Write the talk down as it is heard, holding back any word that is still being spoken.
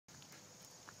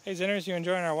Hey Zinners, you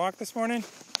enjoying our walk this morning?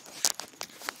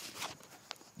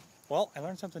 Well, I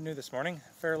learned something new this morning,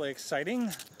 fairly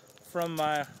exciting, from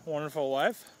my wonderful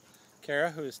wife, Kara,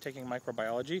 who is taking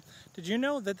microbiology. Did you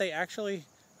know that they actually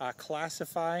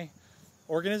classify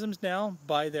organisms now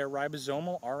by their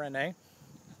ribosomal RNA?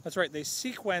 That's right, they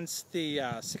sequence the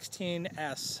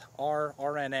 16S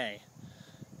rRNA,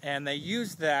 and they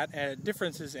use that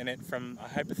differences in it from a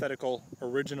hypothetical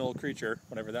original creature,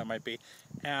 whatever that might be,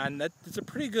 and that's a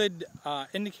pretty good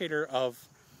indicator of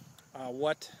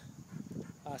what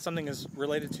something is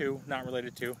related to, not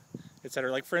related to,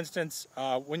 etc. Like for instance,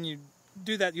 when you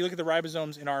do that, you look at the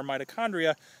ribosomes in our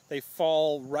mitochondria, they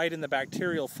fall right in the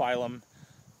bacterial phylum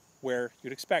where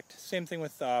you'd expect. Same thing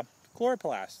with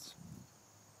chloroplasts.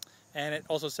 And it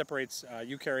also separates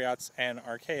eukaryotes and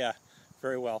archaea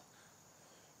very well,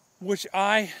 which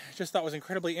I just thought was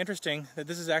incredibly interesting, that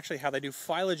this is actually how they do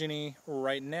phylogeny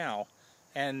right now.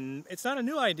 And it's not a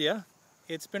new idea.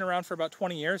 It's been around for about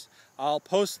 20 years. I'll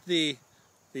post the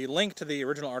link to the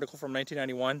original article from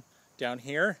 1991 down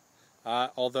here,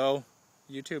 although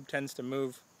YouTube tends to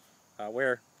move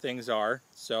where things are,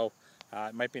 so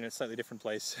it might be in a slightly different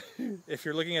place if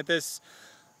you're looking at this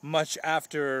much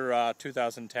after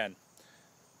 2010.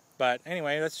 But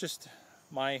anyway, that's just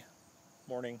my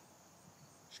morning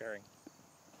sharing.